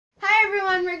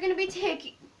everyone. We're gonna be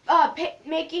taking,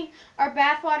 making our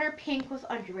bathwater pink with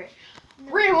underwear.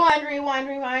 No.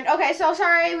 Rewind. Okay, so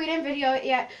sorry we didn't video it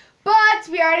yet, but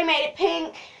we already made it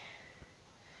pink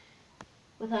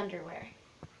with underwear.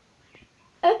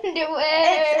 Underwear.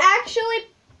 It's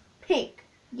actually pink.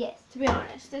 Yes. To be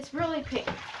honest, it's really pink.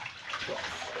 Yes.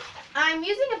 I'm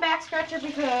using a back scratcher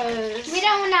because we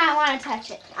don't want to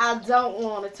touch it. I don't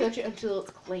want to touch it until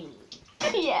it's clean.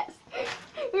 Yes.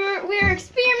 We're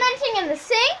experimenting in the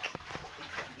sink,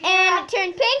 and it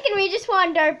turned pink, and we just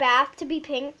wanted our bath to be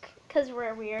pink because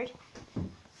we're weird.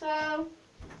 So,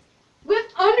 with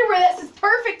underwear that says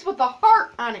perfect with a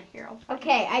heart on it here.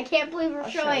 Okay, I can't believe we're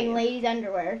showing ladies'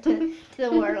 underwear to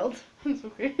the world. It's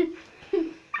okay.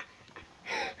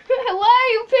 Why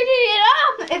are you picking it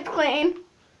up? It's clean.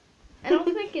 I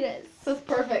don't think it is. So it's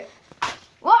perfect.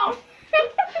 Whoa!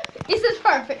 This is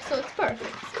perfect, so it's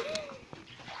perfect.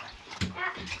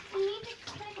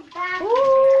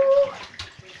 Ooh.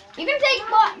 You can take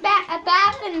a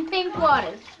bath in pink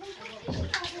water.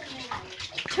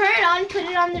 Turn it on, put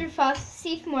it under the faucet,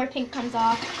 see if more pink comes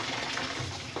off.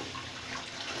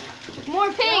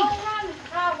 More pink.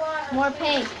 More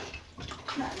pink.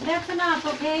 That's enough,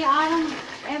 okay?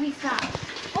 Abby, stop.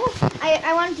 Oh,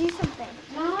 I want to do something.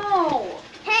 No.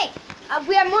 Hey,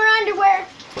 we have more underwear.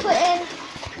 Put in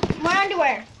more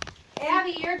underwear.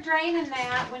 Abby, you're draining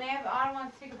that when Autumn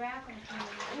wants to take a bath.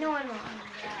 No, I'm not.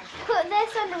 Put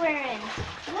this underwear in.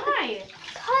 Why?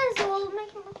 Because it will make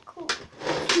it look cool.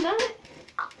 Not.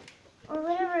 Or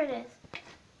whatever it is.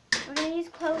 We're going to use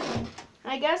clothing.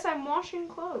 I guess I'm washing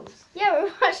clothes. Yeah,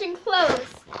 we're washing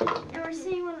clothes. And we're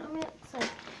seeing what it looks like.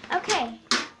 Okay.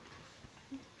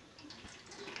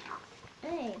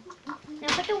 Hey. Now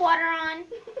put the water on.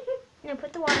 Now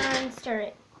put the water on and stir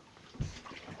it.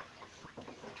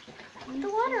 Put the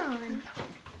water on.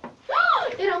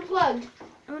 It unplugged.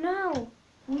 Oh no.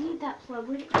 We need that plug.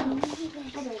 We need it.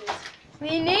 Oh, there it is.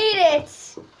 We need it.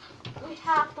 We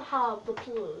have to have the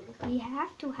plug. We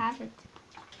have to have it.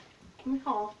 We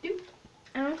have to.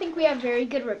 I don't think we have very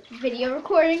good video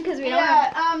recording because we don't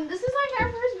have... Yeah, this is like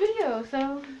our first video,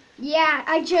 so... Yeah,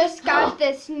 I just got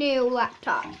this new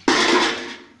laptop.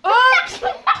 Oops!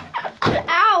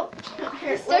 Ow!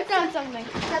 Here, Stuck on something.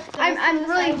 I'm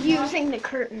really using the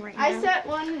curtain right now. I set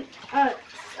one,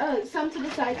 some to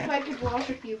the side so I could wash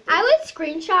a few things. I would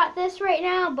screenshot this right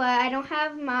now, but I don't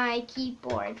have my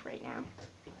keyboard right now.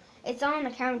 It's on the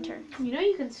counter. You know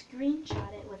you can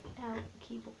screenshot it without a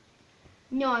keyboard.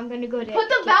 No, I'm gonna go to... Put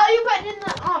the value button in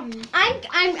the,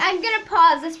 I'm gonna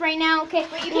pause this right now, okay?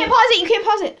 Wait, you can't pause it, you can't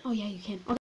pause it. Oh yeah, you can. Okay.